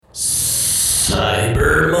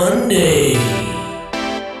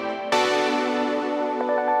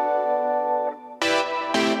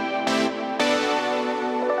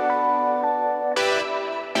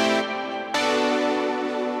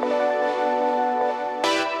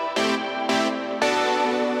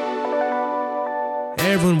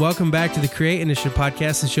Hey everyone, welcome back to the Create Initiative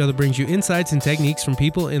podcast, the show that brings you insights and techniques from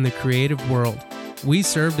people in the creative world. We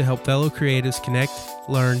serve to help fellow creatives connect,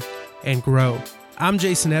 learn, and grow. I'm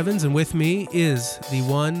Jason Evans, and with me is the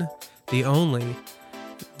one, the only,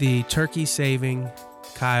 the turkey-saving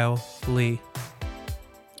Kyle Lee.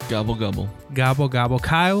 Gobble, gobble. Gobble, gobble.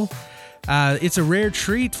 Kyle, it's a rare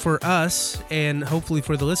treat for us, and hopefully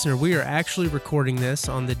for the listener. We are actually recording this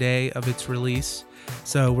on the day of its release.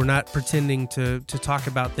 So we're not pretending to talk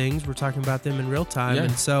about things. We're talking about them in real time. Yeah.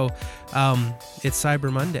 And so it's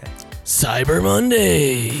Cyber Monday. Cyber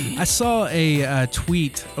Monday. I saw a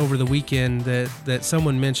tweet over the weekend that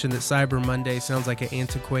someone mentioned that Cyber Monday sounds like an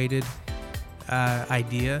antiquated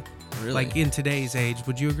idea. Really? Like in today's age.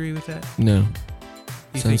 Would you agree with that? No.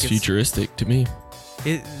 You Sounds futuristic to me.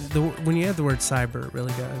 When you add the word cyber, it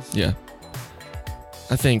really does. Yeah.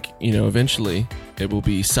 I think, eventually it will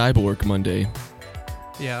be Cyborg Monday.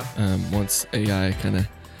 Yeah. Once AI kind of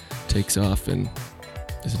takes off and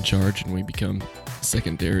is in charge and we become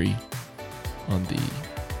secondary on the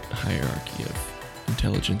hierarchy of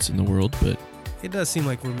intelligence in the world, but It does seem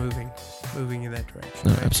like we're moving in that direction.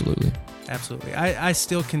 no, right? absolutely. Absolutely. I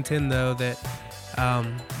still contend, though, that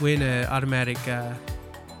when an automatic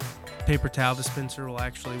paper towel dispenser will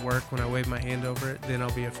actually work when I wave my hand over it, then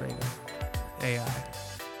I'll be afraid of AI.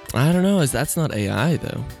 I don't know, that's not AI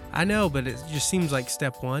though. I know, but it just seems like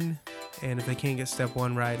step one. And if they can't get step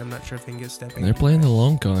one right, I'm not sure if they can get step 8. They're playing the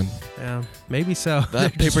long con. Yeah, maybe so. That They're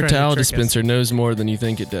just paper trying to towel trick us. dispenser knows more than you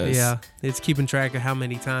think it does. Yeah, it's keeping track of how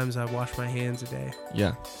many times I wash my hands a day,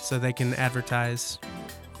 Yeah. so they can advertise,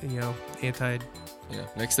 anti. Yeah.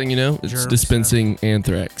 Next thing you know, it's Germs, dispensing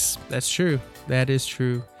anthrax. That's true. That is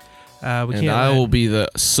true. We And can't. I will be the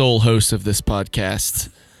sole host of this podcast.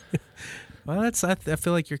 Well, I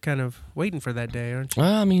feel like you're kind of waiting for that day, aren't you?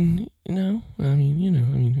 Well, it's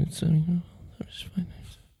fine.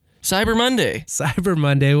 Cyber Monday. Cyber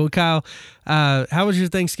Monday. Well, Kyle, how was your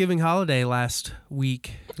Thanksgiving holiday last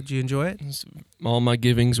week? Did you enjoy it? All my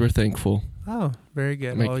givings were thankful. Oh, very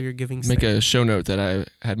good. All your giving. Make a show note that I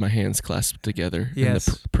had my hands clasped together Yes.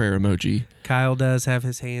 in the prayer emoji. Kyle does have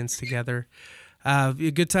his hands together. A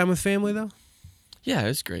good time with family, though? Yeah, it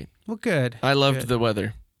was great. Well, good. I loved Good. the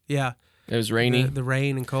weather. Yeah. It was rainy. The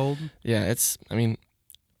rain and cold. Yeah, it's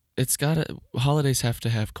got holidays have to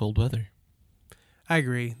have cold weather. I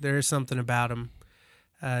agree. There is something about them.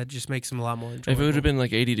 It just makes them a lot more enjoyable. If it would have been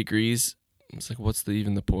like 80 degrees, it's like, what's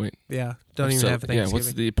even the point? Yeah. Don't even have Thanksgiving. Yeah,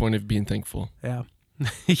 what's the point of being thankful? Yeah.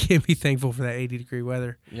 You can't be thankful for that 80-degree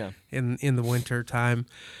weather. Yeah. In the winter time.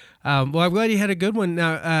 Well, I'm glad you had a good one.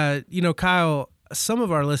 Now, Kyle, some of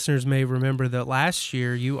our listeners may remember that last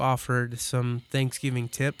year you offered some Thanksgiving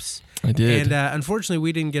tips. I did. And unfortunately,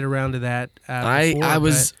 we didn't get around to that. I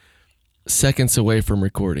was seconds away from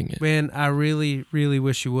recording it. Man, I really, really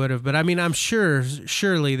wish you would have. But I mean, I'm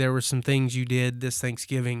surely there were some things you did this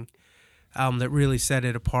Thanksgiving that really set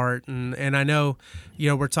it apart. And I know,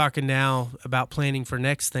 we're talking now about planning for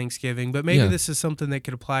next Thanksgiving, but maybe this is something that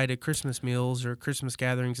could apply to Christmas meals or Christmas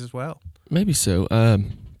gatherings as well. Maybe so.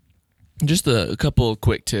 Just a couple of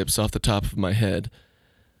quick tips off the top of my head.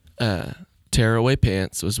 Tearaway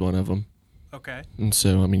pants was one of them. Okay. And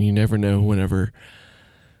so, you never know whenever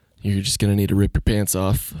you're just going to need to rip your pants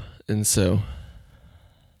off. And so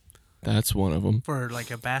that's one of them. For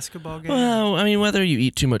like a basketball game? Well, whether you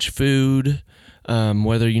eat too much food,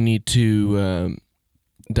 whether you need to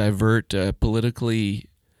divert a politically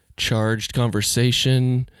charged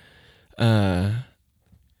conversation, it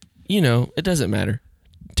doesn't matter.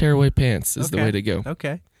 Tearaway pants is the way to go.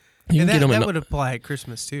 Okay. You And can get them that would apply at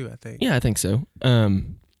Christmas too, I think. Yeah, I think so.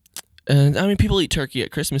 And people eat turkey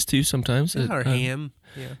at Christmas too sometimes. Or ham.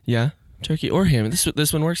 Yeah. Yeah, turkey or ham.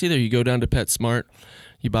 This one works either. You go down to PetSmart,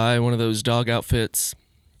 you buy one of those dog outfits,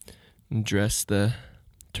 and dress the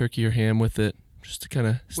turkey or ham with it, just to kind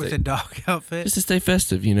of With a dog outfit? just to stay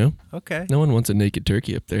festive. Okay. No one wants a naked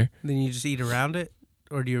turkey up there. Then you just eat around it?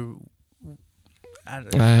 Or do you... I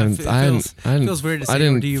don't I know. haven't- It I feels, hadn't- feels weird to I say, or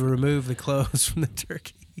didn't- do you remove the clothes from the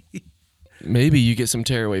turkey? Maybe you get some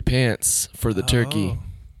tearaway pants for the turkey.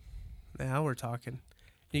 Oh. Now we're talking.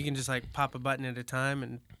 You can just like pop a button at a time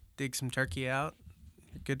and dig some turkey out.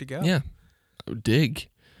 You're good to go. Yeah. Oh, dig.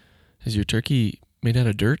 Is your turkey made out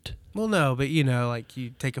of dirt? Well, no, but like you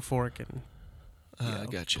take a fork and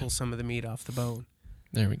Gotcha. pull some of the meat off the bone.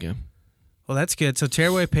 There we go. Well, that's good. So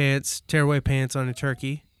tearaway pants on a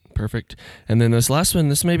turkey. Perfect. And then this last one,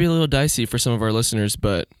 this may be a little dicey for some of our listeners,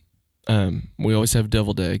 but we always have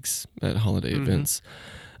deviled eggs at holiday events.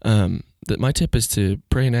 That my tip is to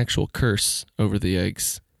pray an actual curse over the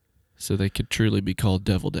eggs so they could truly be called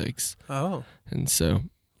deviled eggs. Oh. And so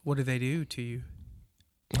What do they do to you?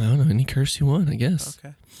 I don't know, any curse you want, I guess.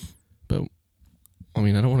 Okay. But, I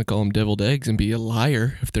mean, I don't want to call them deviled eggs and be a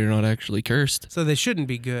liar if they're not actually cursed. So they shouldn't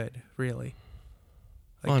be good, really.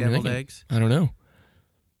 Like Well, I mean, deviled they can- eggs? I don't know.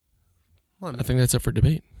 Well, I think that's up for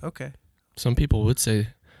debate. okay. Some people would say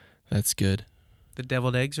that's good. The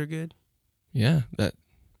deviled eggs are good? Yeah, that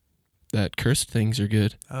cursed things are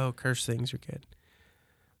good. Oh, cursed things are good.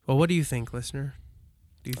 Well, what do you think, listener?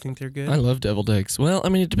 Do you think they're good? I love deviled eggs. Well, I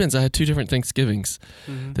mean, it depends. I had 2 different Thanksgivings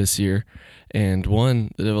Mhm. this year, and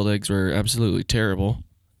one, the deviled eggs were absolutely terrible,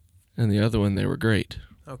 and the other one, they were great.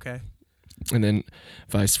 Okay. And then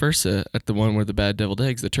vice versa, at the one where the bad deviled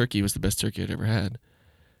eggs, the turkey was the best turkey I'd ever had,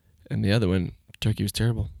 and the other one, turkey was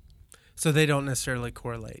terrible. So they don't necessarily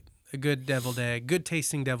correlate. A good deviled egg, good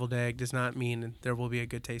tasting deviled egg does not mean there will be a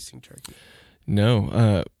good tasting turkey.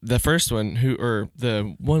 No, the first one,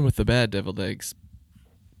 the one with the bad deviled eggs,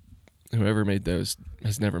 whoever made those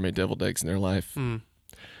has never made deviled eggs in their life. Mm.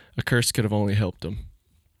 A curse could have only helped them.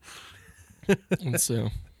 And so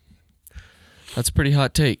that's a pretty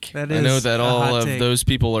hot take. That I know is that a all hot of take. those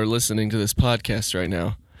people are listening to this podcast right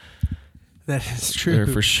now. That is true. They're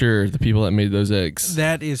for sure the people that made those eggs.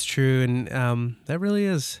 That is true, and that really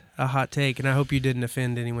is a hot take, and I hope you didn't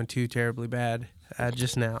offend anyone too terribly bad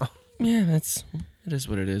just now. Yeah, it is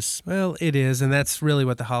what it is. Well, it is, and that's really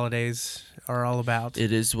what the holidays are all about.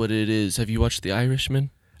 It is what it is. Have you watched The Irishman?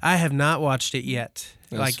 I have not watched it yet.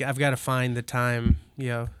 That's- Like, I've got to find the time,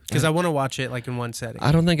 because I want to watch it like in one setting.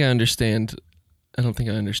 I don't think I understand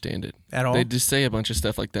it. At all? They just say a bunch of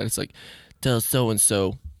stuff like that. It's like, tell so and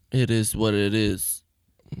so, it is what it is.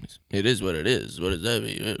 It is what it is. What does that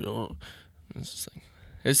mean? It's just like,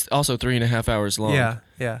 it's also 3.5 hours long.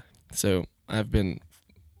 Yeah. So I've been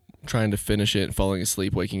trying to finish it, falling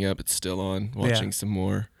asleep, waking up. It's still on. Watching Yeah. some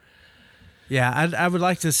more. Yeah, I would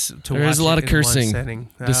like to watch There is a lot it of in one cursing. setting.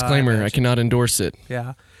 Disclaimer: I imagine. cannot endorse it.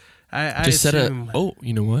 Yeah. I Just set assume,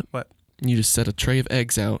 you know what? What? You just set a tray of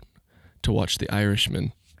eggs out to watch The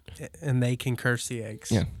Irishman. and they can curse the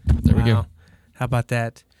eggs. Yeah, there we go. Wow. How about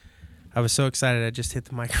that? I was so excited I just hit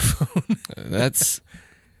the microphone.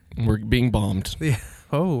 We're being bombed. Yeah.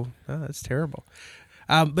 Oh, that's terrible.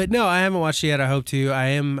 But no, I haven't watched it yet. I hope to. I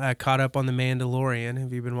am caught up on The Mandalorian.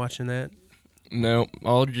 Have you been watching that? No,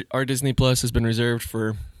 all our Disney Plus has been reserved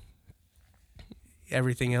for.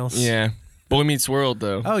 Everything else? Yeah, Boy Meets World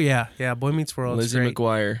though. Oh, yeah. Yeah, Boy Meets World. Lizzie Great.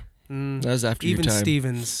 McGuire. Mm, That was after Even your time.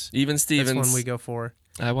 Stevens. Even Stevens. That's one we go for.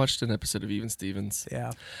 I watched an episode of Even Stevens.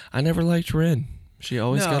 Yeah. I never liked Ren. She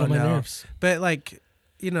always got on my No. nerves. But, like,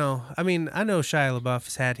 I know Shia LaBeouf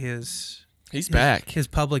has had his back. his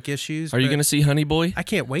public issues. Are you but going to see Honey Boy? I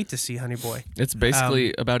can't wait to see Honey Boy. It's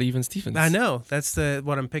basically about Even Stevens. I know. That's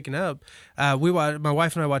what I'm picking up. My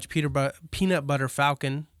wife and I watched Peanut Butter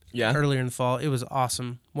Falcon Yeah. earlier in the fall. It was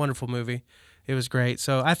awesome. Wonderful movie. It was great.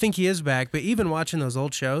 So I think he is back. But even watching those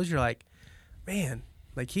old shows, you're like, man,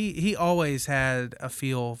 like he always had a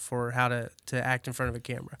feel for how to act in front of a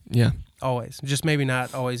camera. Yeah. Always. Just maybe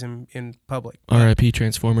not always in public. R.I.P.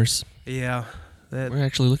 Transformers. Yeah. We're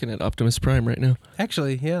actually looking at Optimus Prime right now.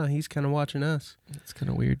 Actually, yeah, he's kind of watching us. It's kind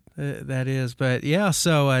of weird. That is. But yeah,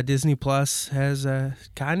 so Disney Plus has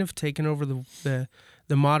kind of taken over the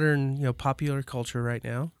modern, popular culture right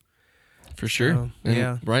now. For sure. So, And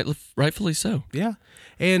yeah. rightfully so. Yeah.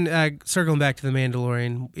 And circling back to The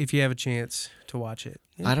Mandalorian, if you have a chance to watch it.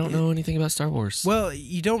 I don't know anything about Star Wars. Well,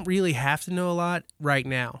 you don't really have to know a lot right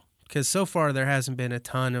now because so far there hasn't been a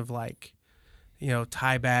ton of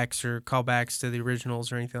tiebacks or callbacks to the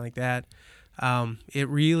originals or anything like that. It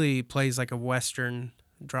really plays like a Western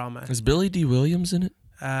drama. Is Billy D. Williams in it?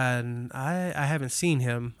 And I haven't seen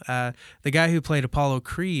him. The guy who played Apollo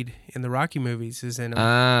Creed in the Rocky movies is in them.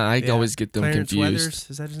 I Yeah. always get them Clarence confused. Weathers,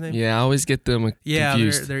 is that his name? Yeah, I always get them Yeah,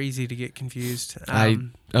 confused. they're easy to get confused.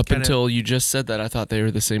 Up until you just said that, I thought they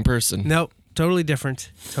were the same person. Nope, totally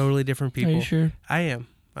different. Totally different people. Are you sure? I am.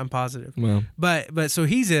 I'm positive. Well, But so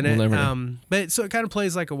he's in We'll it. never know. But so it kind of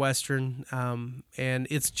plays like a Western, and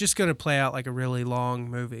it's just going to play out like a really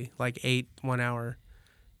long movie, like 8 1-hour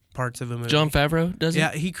parts of a movie. John Favreau does it?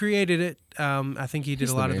 Yeah, he created it. I think he did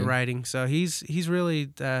He's a the lot of the man. writing. So he's really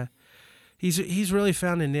he's really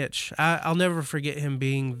found a niche. I'll never forget him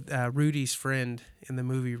being Rudy's friend in the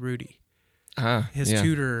movie Rudy, his yeah.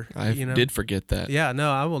 tutor. I did forget that. Yeah, no,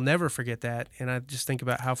 I will never forget that. And I just think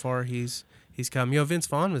about how far he's come. Vince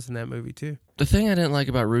Vaughn was in that movie too. The thing I didn't like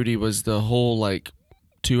about Rudy was the whole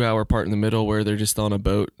 2-hour part in the middle where they're just on a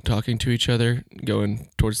boat talking to each other, going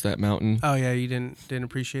towards that mountain. Oh yeah, you didn't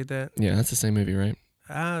appreciate that? Yeah, that's the same movie, right?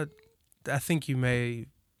 I think you may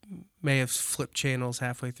have flipped channels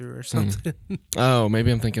halfway through or something. Oh,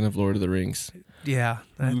 maybe I'm thinking of Lord of the Rings. Yeah,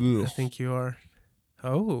 I Ugh. think you are.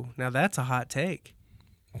 Oh, now that's a hot take.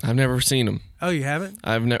 I've never seen them. Oh, you haven't?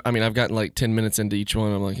 I've gotten like 10 minutes into each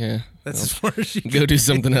one. I'm like, That's as far as you go do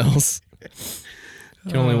something else.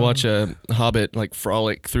 You can only watch a hobbit like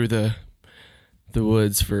frolic through the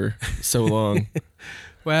woods for so long.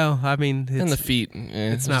 Well, I mean, And the feet.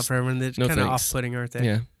 it's not for everyone. They're no kind of thanks. off-putting, aren't they?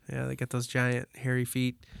 Yeah. Yeah, they got those giant hairy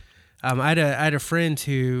feet. I had a friend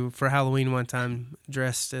who, for Halloween one time,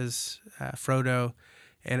 dressed as Frodo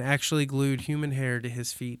and actually glued human hair to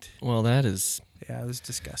his feet. Well, that is... Yeah, it was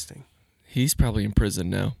disgusting. He's probably in prison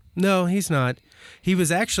now. No, he's not. He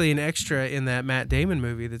was actually an extra in that Matt Damon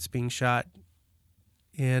movie that's being shot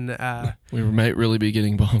in We might really be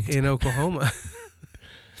getting bombed. in Oklahoma.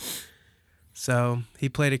 So he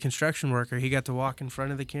played a construction worker. He got to walk in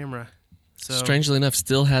front of the camera. So Strangely enough,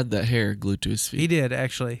 still had that hair glued to his feet. he did,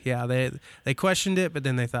 actually. Yeah, they questioned it, but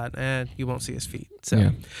then they thought, you won't see his feet. So,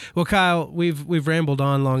 Yeah. Well, Kyle, we've rambled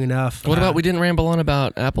on long enough. What about we didn't ramble on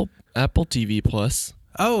about Apple TV Plus?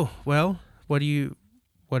 Oh, well, what are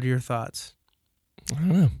your thoughts? I don't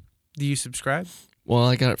know. Do you subscribe? Well,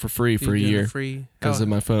 I got it for free for a You get year free because of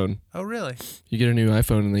my phone. Oh, really? You get a new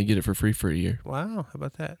iPhone and then you get it for free for a year. Wow, how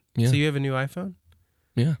about that? Yeah. So you have a new iPhone?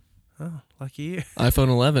 Yeah. Oh, lucky you. iPhone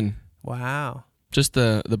 11. Wow. Just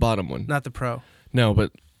the bottom one. Not the Pro. No,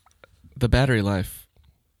 but the battery life.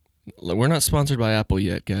 We're not sponsored by Apple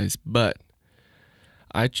yet, guys, but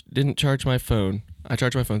I didn't charge my phone. I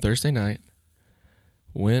charged my phone Thursday night,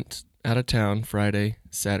 went out of town Friday,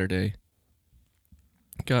 Saturday,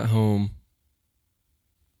 got home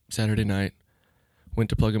Saturday night, went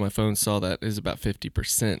to plug in my phone, saw that it was about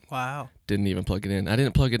 50%. Wow. Didn't even plug it in. I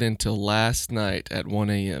didn't plug it in till last night at 1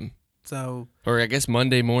 a.m. So Or I guess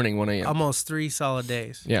Monday morning, 1 a.m. almost 3 solid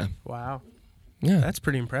days. Yeah. Wow. Yeah. That's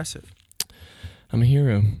pretty impressive. I'm a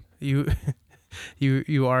hero. You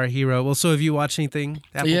are a hero. Well, so have you watched anything?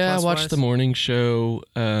 Apple I Plus watched wise? the morning show,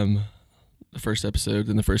 the first episode,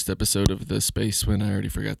 and the first episode of the Space When I already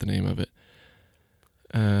forgot the name of it.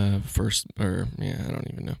 I don't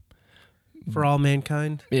even know. For All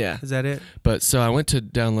Mankind. Yeah, Is that it? but so I went to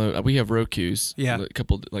download. We have Roku's. Yeah. A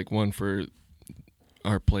couple, like one for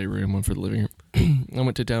our playroom, one for the living room. I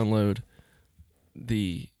went to download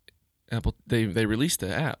the Apple. They released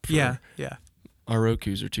the app. For Yeah. Our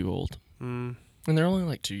Roku's are too old, Mm, and they're only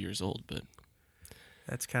like 2 years old. But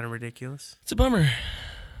that's kind of ridiculous. it's a bummer.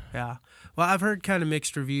 Yeah. Well, I've heard kind of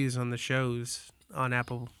mixed reviews on the shows on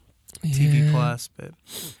Apple TV Yeah, Plus, but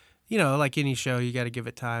like any show, you got to give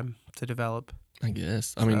it time to develop. I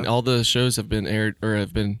guess. I mean, So- all the shows have been aired or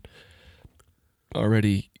have been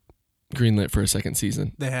already greenlit for a second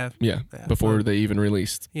season. They have, Yeah, Yeah. before Well- they even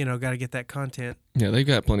released. got to get that content. Yeah, they've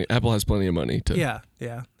got plenty. Apple has plenty of money to. Yeah.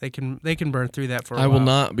 They can burn through that for a I while. will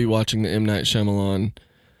not be watching the M. Night Shyamalan,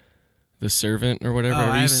 The Servant or whatever. Oh, I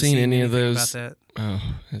Have you haven't seen any of anything those? About that.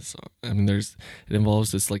 Oh, it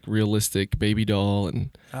involves this like realistic baby doll, and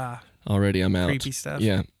already I'm out. Creepy stuff.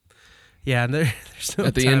 Yeah. Yeah, and there's no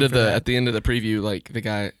At the time end of for that. at the end of the preview, like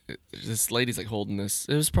this lady's like holding this.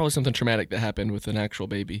 It was probably something traumatic that happened with an actual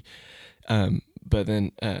baby, but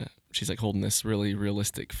then she's like holding this really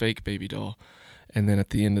realistic fake baby doll, and then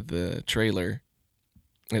at the end of the trailer,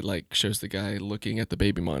 it like shows the guy looking at the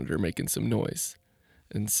baby monitor making some noise,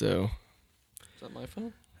 and so is that my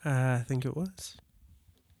phone? I think it was.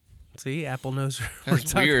 See, Apple knows we're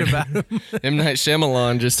That's talking weird. about him. M. Night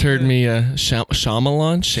Shyamalan just heard me.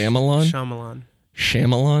 Shyamalan.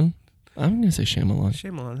 Shyamalan. I'm gonna say Shyamalan.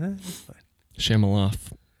 Shyamalan. That's fine.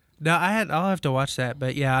 Shyamaloff. No, I'll have to watch that,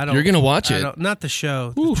 but yeah, I don't. You're gonna watch I it. don't- Not the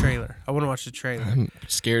show, the Oof. trailer. I want to watch the trailer I'm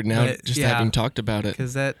scared now But, just yeah. having talked about it.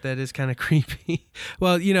 because that is kind of creepy.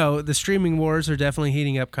 Well, the streaming wars are definitely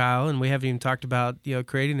heating up, Kyle, and we haven't even talked about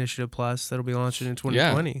Create Initiative Plus that'll be launching in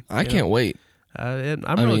 2020. Yeah, I can't wait. I'm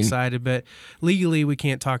I real mean- excited, but legally we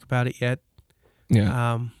can't talk about it yet.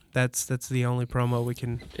 Yeah. That's the only promo we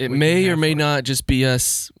can. It we may can or have may for it. not just be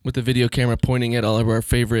us with the video camera pointing at all of our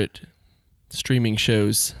favorite streaming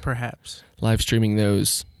shows, Perhaps. live streaming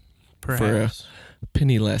those Perhaps.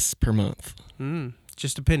 penny less per month.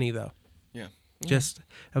 Just a penny, though. Yeah. Just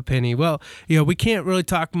a penny. Well, we can't really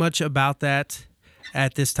talk much about that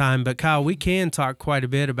at this time, but Kyle, we can talk quite a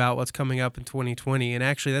bit about what's coming up in 2020, and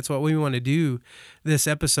actually that's what we want to do this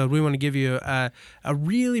episode. We want to give you a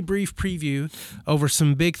really brief preview over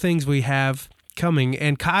some big things we have coming.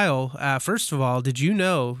 And Kyle, first of all, did you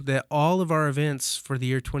know that all of our events for the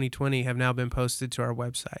year 2020 have now been posted to our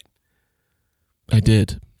website? I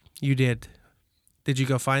did. You did. Did you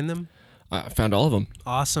go find them? I found all of them.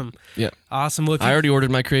 Awesome. Yeah. Awesome. Well, if I you- already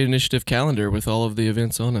ordered my Create Initiative calendar with all of the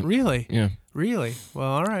events on it. Really? Yeah. Really? Well,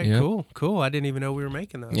 all right. Yeah. Cool. I didn't even know we were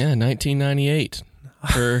making those. Yeah, 1998.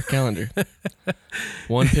 per calendar.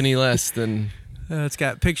 1 penny less than. It's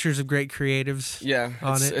got pictures of great creatives. Yeah,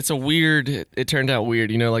 on it. It's a weird. It turned out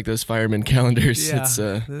weird. You know, like those fireman calendars. Yeah. It's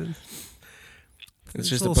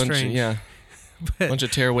just a little bunch. strange. Bunch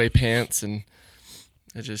of tearaway pants, and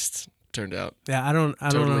it just turned out. Yeah, I don't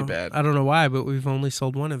totally know. bad. I don't know why, but we've only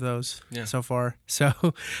sold one of those Yeah. so far. So,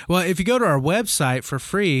 well, if you go to our website for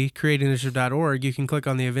free, createinitiative.org, you can click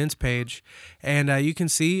on the events page, and you can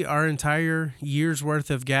see our entire year's worth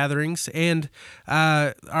of gatherings. And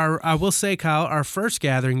I will say, Kyle, our first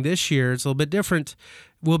gathering this year is a little bit different.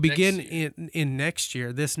 We'll begin in next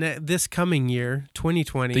year, this coming year,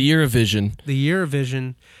 2020. The year of vision. The year of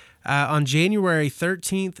vision. On January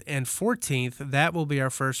 13th and 14th, that will be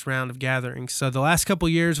our first round of gatherings. So the last couple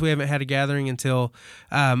years, we haven't had a gathering until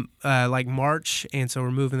like March, and so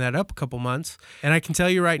we're moving that up a couple months. And I can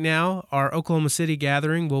tell you right now, our Oklahoma City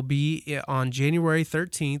gathering will be on January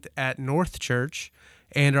 13th at North Church,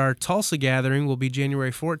 and our Tulsa gathering will be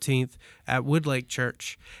January 14th at Woodlake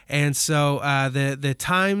Church. And so the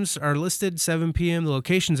times are listed, 7 p.m., the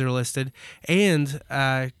locations are listed, and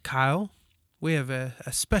Kyle, we have a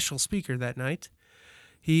special speaker that night.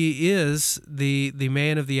 He is the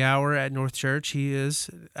man of the hour at North Church. He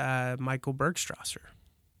is Michael Bergstrasser.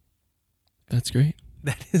 That's great.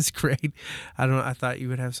 That is great. I thought you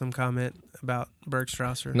would have some comment about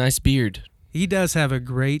Bergstrasser. Nice beard. He does have a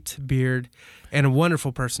great beard and a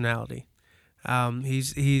wonderful personality.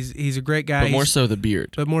 He's a great guy. But more so the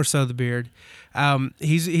beard.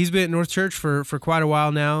 He's been at North Church for quite a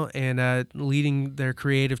while now, and leading their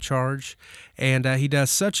creative charge, and he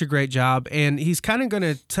does such a great job. And he's kind of going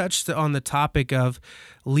to touch on the topic of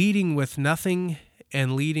leading with nothing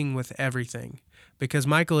and leading with everything, because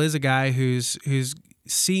Michael is a guy who's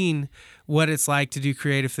seen what it's like to do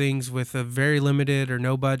creative things with a very limited or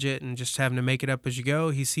no budget and just having to make it up as you go.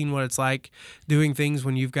 He's seen what it's like doing things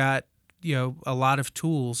when you've got a lot of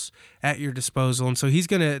tools at your disposal. And so he's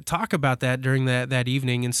going to talk about that during that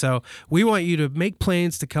evening. And so we want you to make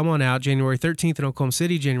plans to come on out January 13th in Oklahoma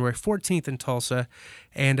City, January 14th in Tulsa.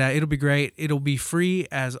 And it'll be great. It'll be free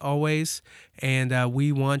as always. And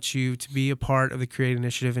we want you to be a part of the Create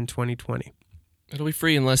Initiative in 2020. It'll be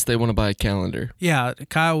free unless they want to buy a calendar. Yeah,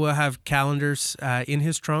 Kyle will have calendars in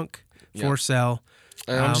his trunk for sale.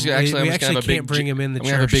 We actually can't bring him in the church.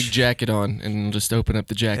 I'm going to have a big jacket on and just open up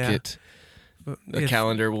the jacket. Yeah. The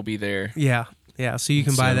calendar will be there. Yeah. So you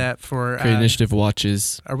can buy that for Create Initiative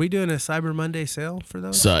watches. Are we doing a Cyber Monday sale for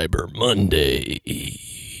those? Cyber Monday.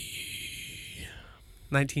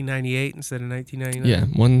 $19.98 instead of $19.99. Yeah,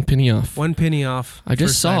 1 penny off. 1 penny off. I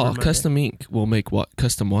just saw Custom Ink will make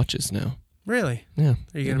custom watches now. Really? Yeah.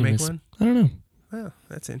 Are you gonna make one? I don't know. Well,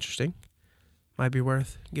 that's interesting. Might be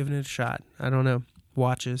worth giving it a shot. I don't know.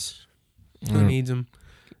 Watches. Who needs them?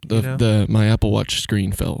 My Apple Watch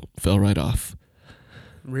screen fell right off.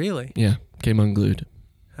 Really? Yeah, came unglued.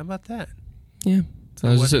 How about that? Yeah. So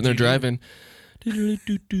I was just sitting there driving,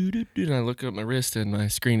 and I look at my wrist, and my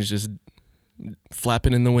screen is just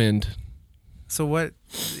flapping in the wind. So what?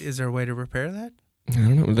 Is there a way to repair that? I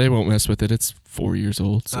don't know. They won't mess with it. It's 4 years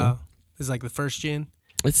old. So. It's like the first gen?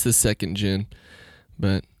 It's the second gen.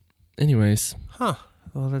 But anyways. Huh.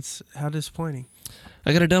 Well, that's how disappointing.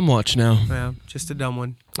 I got a dumb watch now. Yeah, just a dumb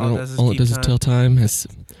one. All it does is tell time. Has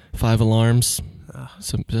 5 alarms,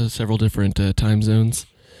 several different time zones.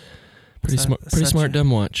 Pretty smart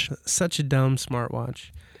dumb watch. Such a dumb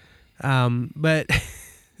smartwatch. But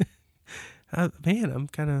man, I'm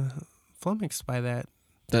kind of flummoxed by that.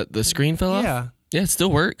 That the screen fell off? Yeah, it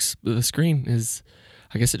still works. But the screen is,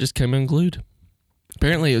 I guess it just came unglued.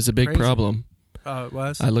 Apparently, it was a big problem. Oh, it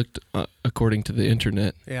was? I looked according to the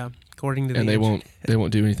internet. Yeah, according to the internet. And they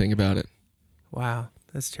won't do anything about it. Wow,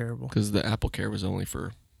 that's terrible. Because the Apple Care was only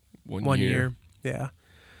for 1 year. 1 year, yeah.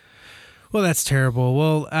 Well, that's terrible.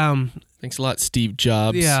 Well, thanks a lot, Steve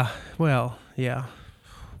Jobs. Yeah, well, yeah,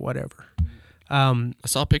 whatever. I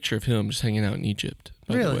saw a picture of him just hanging out in Egypt,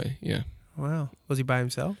 by the way. Yeah. Wow. Was he by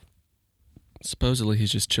himself? Supposedly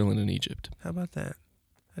he's just chilling in Egypt. How about that?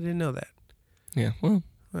 I didn't know that. Yeah, well,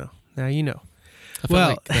 now you know.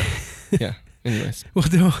 Yeah, anyways.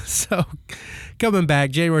 So coming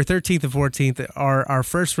back, January 13th and 14th are our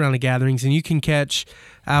first round of gatherings, and you can catch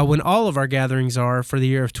when all of our gatherings are for the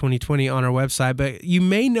year of 2020 on our website. But you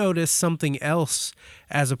may notice something else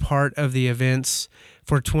as a part of the events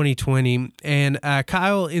for 2020. And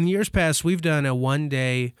Kyle, in years past, we've done a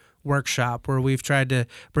one-day workshop where we've tried to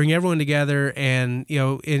bring everyone together and,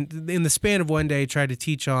 in the span of 1 day, try to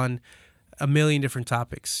teach on a million different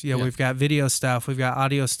topics. We've got video stuff, we've got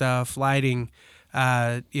audio stuff, lighting,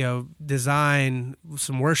 design,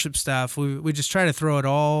 some worship stuff. We just try to throw it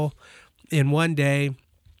all in one day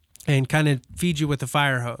and kind of feed you with a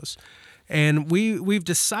fire hose. And we've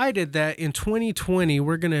decided that in 2020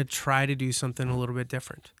 we're going to try to do something a little bit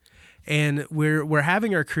different. And we're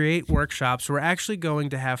having our Create workshops. We're actually going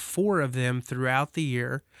to have 4 of them throughout the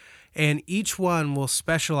year, and each one will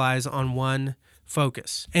specialize on one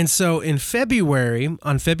focus. And so in February,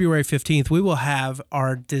 on February 15th, we will have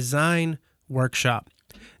our design workshop.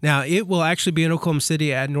 Now, it will actually be in Oklahoma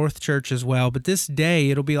City at North Church as well, but this day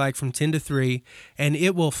it'll be like from 10 to 3, and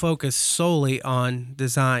it will focus solely on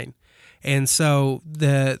design. And so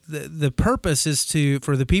the purpose is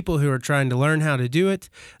for the people who are trying to learn how to do it.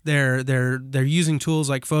 They're using tools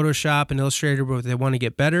like Photoshop and Illustrator, but they want to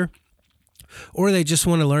get better, or they just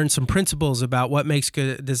want to learn some principles about what makes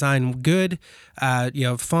good design good,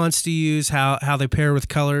 fonts to use, how they pair with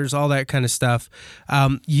colors, all that kind of stuff.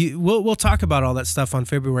 We'll talk about all that stuff on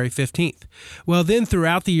February 15th. Well, then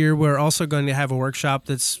throughout the year, we're also going to have a workshop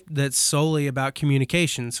that's solely about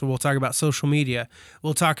communication. So we'll talk about social media.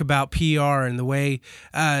 We'll talk about PR and the way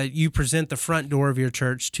you present the front door of your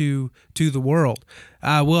church to the world.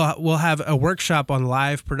 We'll have a workshop on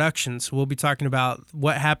live productions. We'll be talking about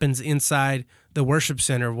what happens inside the worship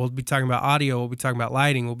center. We'll be talking about audio. We'll be talking about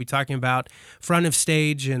lighting. We'll be talking about front of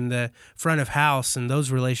stage and the front of house and those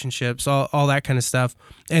relationships, all that kind of stuff.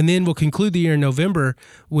 And then we'll conclude the year in November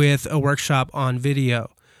with a workshop on video.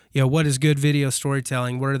 What is good video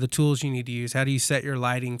storytelling? What are the tools you need to use? How do you set your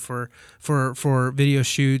lighting for video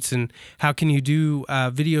shoots? And how can you do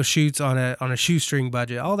video shoots on a shoestring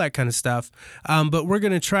budget? All that kind of stuff. But we're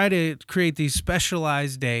going to try to create these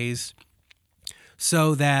specialized days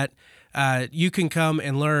so that you can come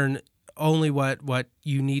and learn only what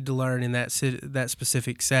you need to learn in that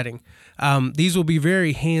specific setting. These will be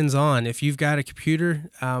very hands-on. If you've got a computer,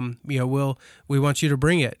 we want you to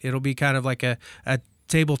bring it. It'll be kind of like a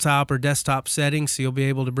tabletop or desktop setting, so you'll be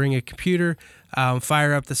able to bring a computer,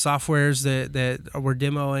 fire up the softwares that we're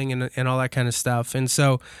demoing and all that kind of stuff. And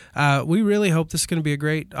so we really hope this is going to be a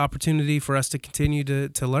great opportunity for us to continue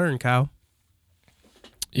to learn, Kyle.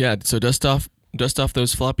 Yeah, so dust off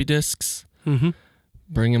those floppy disks,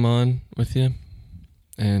 bring them on with you,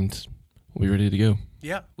 and we'll be ready to go.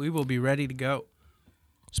 Yeah, we will be ready to go.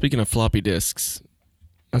 Speaking of floppy disks,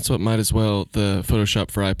 that's what might as well the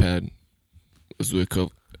Photoshop for iPad is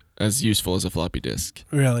as useful as a floppy disk.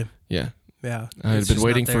 Really? Yeah. Yeah. I had been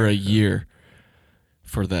waiting for a year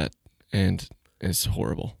for that, and it's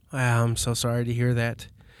horrible. Wow, I'm so sorry to hear that.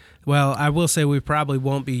 Well, I will say we probably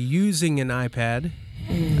won't be using an iPad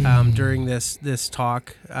during this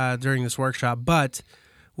talk, during this workshop, but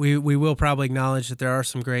we will probably acknowledge that there are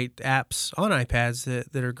some great apps on iPads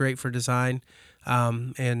that are great for design,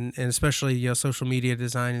 and especially social media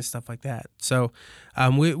design and stuff like that. So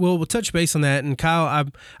we'll touch base on that. And Kyle,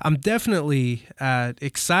 I'm definitely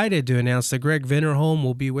excited to announce that Greg Vinnerholm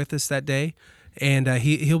will be with us that day. And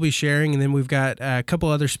he'll be sharing, and then we've got a couple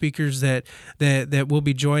other speakers that will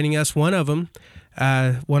be joining us. One of them,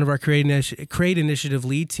 one of our Create Initiative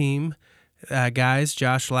lead team guys,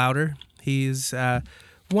 Josh Louder. He's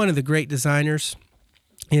one of the great designers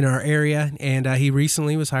in our area, and he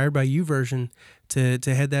recently was hired by YouVersion to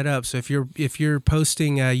head that up. So if you're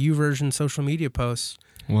posting YouVersion social media posts,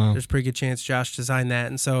 wow, there's a pretty good chance Josh designed that.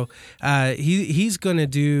 And so he's going to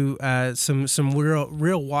do some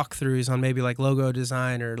real walkthroughs on maybe like logo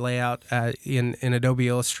design or layout in Adobe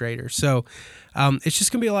Illustrator. So it's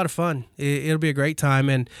just going to be a lot of fun. It'll be a great time.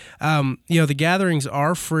 And, the gatherings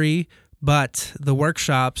are free, but the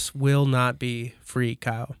workshops will not be free,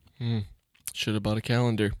 Kyle. Should have bought a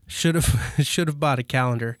calendar. Should have bought a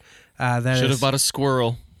calendar. Should have bought a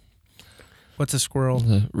squirrel. What's a squirrel?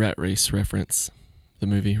 The Rat Race reference. The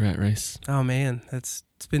movie Rat Race. Oh man, it's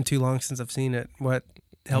been too long since I've seen it. What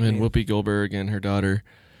help me? Whoopi Goldberg and her daughter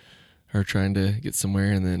are trying to get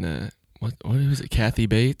somewhere, and then what was it? Kathy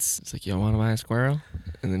Bates. It's like, you want to buy a squirrel?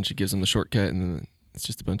 And then she gives them the shortcut, and then it's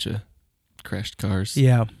just a bunch of crashed cars.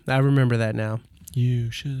 Yeah, I remember that now.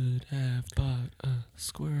 You should have bought a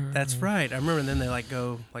squirrel. That's right. I remember. Then they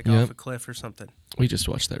go off a cliff or something. We just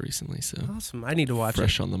watched that recently, so awesome. I need to watch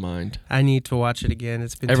Fresh on the mind. I need to watch it again.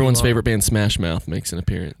 It's been everyone's too long. favorite band, Smash Mouth, makes an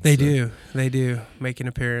appearance. They do make an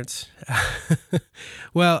appearance.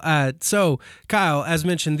 Well, so Kyle, as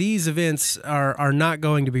mentioned, these events are not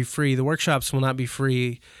going to be free. The workshops will not be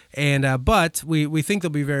free, and but we think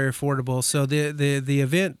they'll be very affordable. So the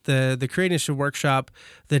event, the Create Initiative workshop,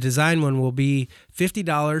 the design one will be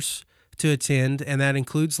 $50 to attend, and that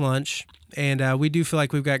includes lunch. And we do feel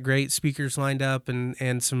like we've got great speakers lined up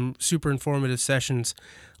and some super informative sessions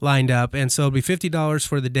lined up. And so it'll be $50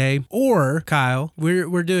 for the day. Or, Kyle,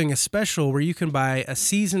 we're doing a special where you can buy a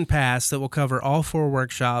season pass that will cover all 4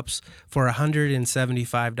 workshops for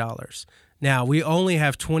 $175. Now, we only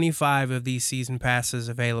have 25 of these season passes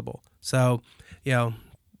available. So,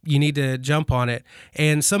 you need to jump on it.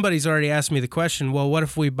 And somebody's already asked me the question, well, what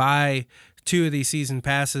if we buy 2 of these season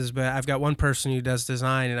passes, but I've got one person who does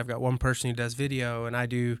design and I've got one person who does video and I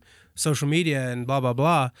do social media and blah, blah,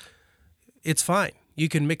 blah. It's fine. You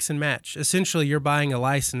can mix and match. Essentially, you're buying a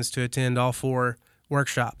license to attend all 4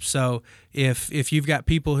 workshops. So if you've got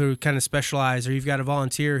people who kind of specialize, or you've got a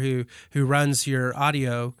volunteer who runs your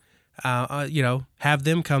audio, have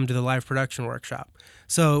them come to the live production workshop.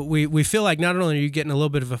 So we feel like not only are you getting a little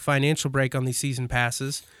bit of a financial break on these season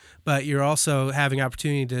passes, but you're also having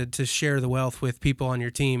opportunity to share the wealth with people on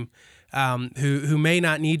your team who may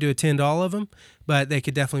not need to attend all of them, but they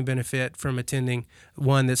could definitely benefit from attending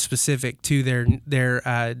one that's specific to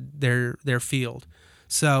their field.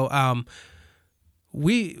 So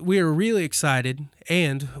we are really excited,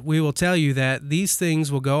 and we will tell you that these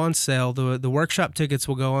things will go on sale. The workshop tickets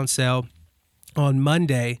will go on sale on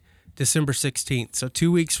Monday, December 16th. So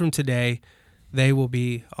 2 weeks from today, they will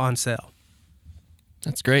be on sale.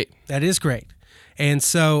 That's great. That is great. And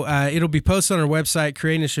so it'll be posted on our website,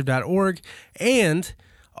 createinitiative.org. And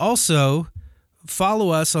also follow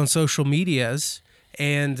us on social medias,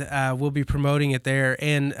 and we'll be promoting it there.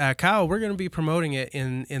 And Kyle, we're going to be promoting it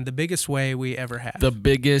in the biggest way we ever have. The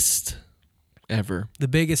biggest ever. The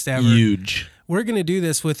biggest ever. Huge. We're going to do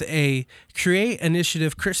this with a Create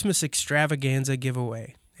Initiative Christmas Extravaganza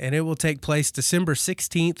giveaway. And it will take place December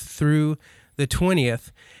 16th through the 20th.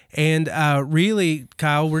 And really,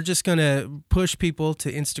 Kyle, we're just going to push people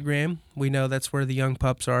to Instagram. We know that's where the young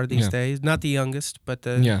pups are these days. Not the youngest, but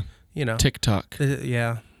TikTok. Do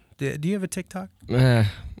you have a TikTok?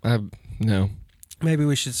 No. Maybe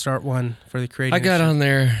we should start one for the Creative. I got on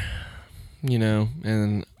there,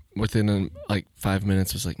 and within 5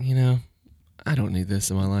 minutes was like, I don't need this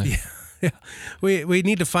in my life. Yeah. We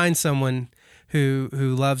need to find someone who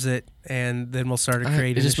loves it, and then we'll start a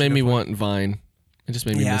Creative. It just made me want Vine. It just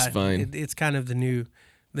made me miss Vine. It's kind of the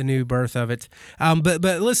new birth of it.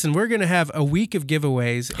 But listen, we're going to have a week of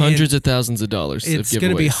giveaways. Hundreds of thousands of dollars of giveaways. It's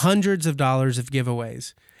going to be hundreds of dollars of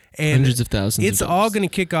giveaways. And hundreds of thousands it's of dollars. all going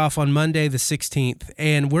to kick off on Monday the 16th,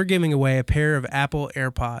 and we're giving away a pair of Apple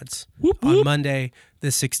AirPods on Monday the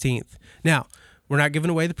 16th. Now, we're not giving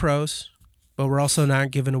away the Pros, but we're also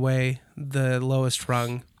not giving away the lowest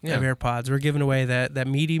rung of AirPods. We're giving away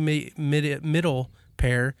that middle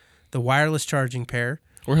pair, the wireless charging pair.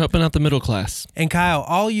 We're helping out the middle class. And Kyle,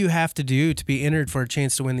 all you have to do to be entered for a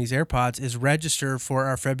chance to win these AirPods is register for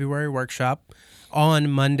our February workshop on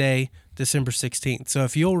Monday, December 16th. So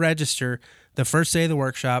if you'll register the first day of the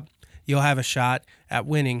workshop, you'll have a shot at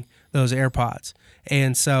winning those AirPods.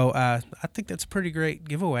 And so I think that's a pretty great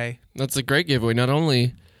giveaway. That's a great giveaway. Not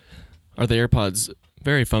only are the AirPods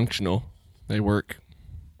very functional, they work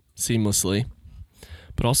seamlessly,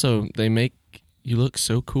 but also they make you look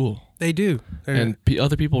so cool. They do. And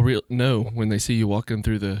other people know when they see you walking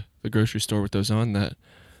through the grocery store with those on that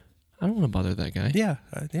I don't want to bother that guy. Yeah.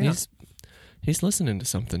 He's listening to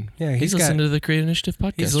something. Yeah, he's listening to the Create Initiative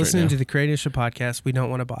podcast. He's listening to the Create Initiative podcast. We don't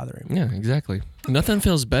want to bother him. Yeah, exactly. Nothing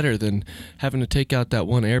feels better than having to take out that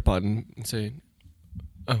one AirPod and say,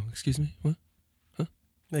 "Oh, excuse me, what? Huh?"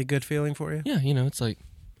 A good feeling for you? Yeah, it's like,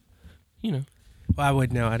 Well, I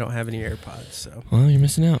would know. I don't have any AirPods, so. Well, you're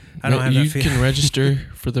missing out. I don't have that feeling. You can register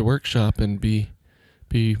for the workshop and be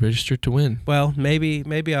registered to win. Well, maybe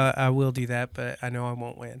I will do that, but I know I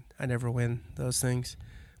won't win. I never win those things,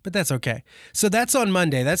 but that's okay. So that's on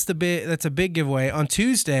Monday. That's a big giveaway. On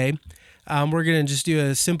Tuesday, we're gonna just do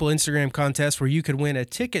a simple Instagram contest where you could win a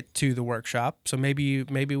ticket to the workshop. So maybe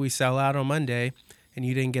we sell out on Monday, and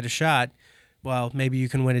you didn't get a shot. Well, maybe you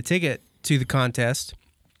can win a ticket to the contest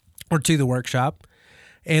or to the workshop.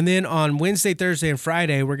 And then on Wednesday, Thursday, and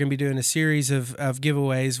Friday, we're going to be doing a series of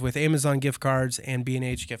giveaways with Amazon gift cards and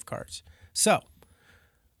B&H gift cards. So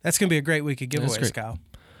that's going to be a great week of giveaways, Kyle.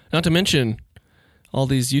 Not to mention all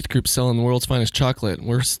these youth groups selling the world's finest chocolate.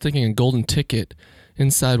 We're sticking a golden ticket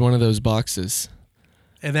inside one of those boxes.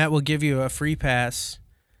 And that will give you a free pass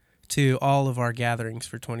to all of our gatherings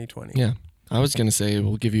for 2020. Yeah. I was going to say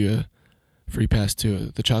we'll give you a free pass to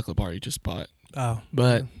the chocolate bar you just bought. Oh.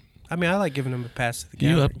 But I mean, I like giving them a pass to the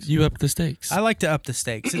gatherings. You up the stakes. I like to up the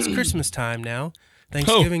stakes. It's Christmas time now.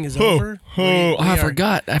 Thanksgiving is over. I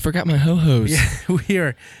forgot. I forgot my ho-hos.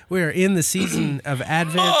 Yeah, we are in the season of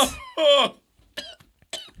Advent. Oh,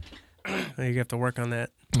 you have to work on that.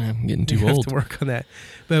 I'm getting too You have old. to work on that.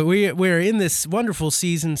 But we're in this wonderful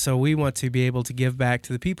season, so we want to be able to give back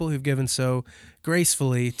to the people who've given so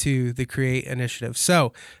gracefully to the Create Initiative.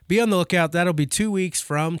 So be on the lookout. That'll be 2 weeks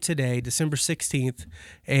from today, December 16th,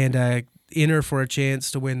 and enter for a chance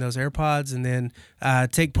to win those AirPods, and then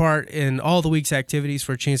take part in all the week's activities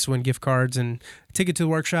for a chance to win gift cards and a ticket to the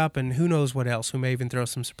workshop, and who knows what else. We may even throw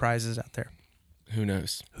some surprises out there. Who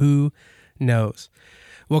knows? Who knows?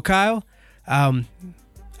 Well, Kyle,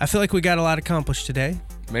 I feel like we got a lot accomplished today.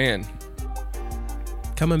 Man.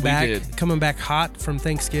 Coming We back did. hot from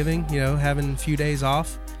Thanksgiving, having a few days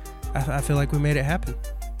off. I feel like we made it happen.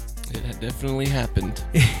 It definitely happened.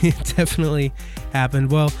 It definitely happened.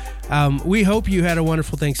 Well, we hope you had a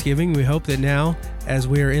wonderful Thanksgiving. We hope that now, as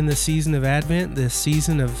we are in the season of Advent, this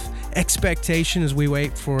season of expectation as we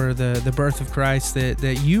wait for the birth of Christ,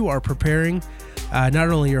 that you are preparing not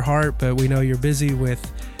only your heart, but we know you're busy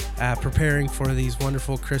with preparing for these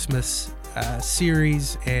wonderful Christmas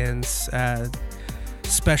series and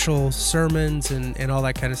special sermons and all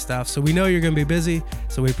that kind of stuff. So we know you're going to be busy,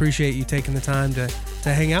 so we appreciate you taking the time to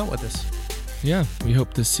hang out with us. Yeah, we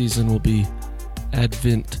hope this season will be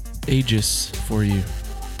advantageous for you.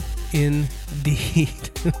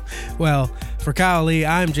 Indeed. Well, for Kyle Lee,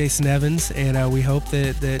 I'm Jason Evans, and we hope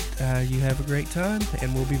that you have a great time,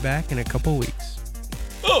 and we'll be back in a couple weeks.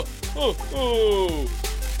 Oh.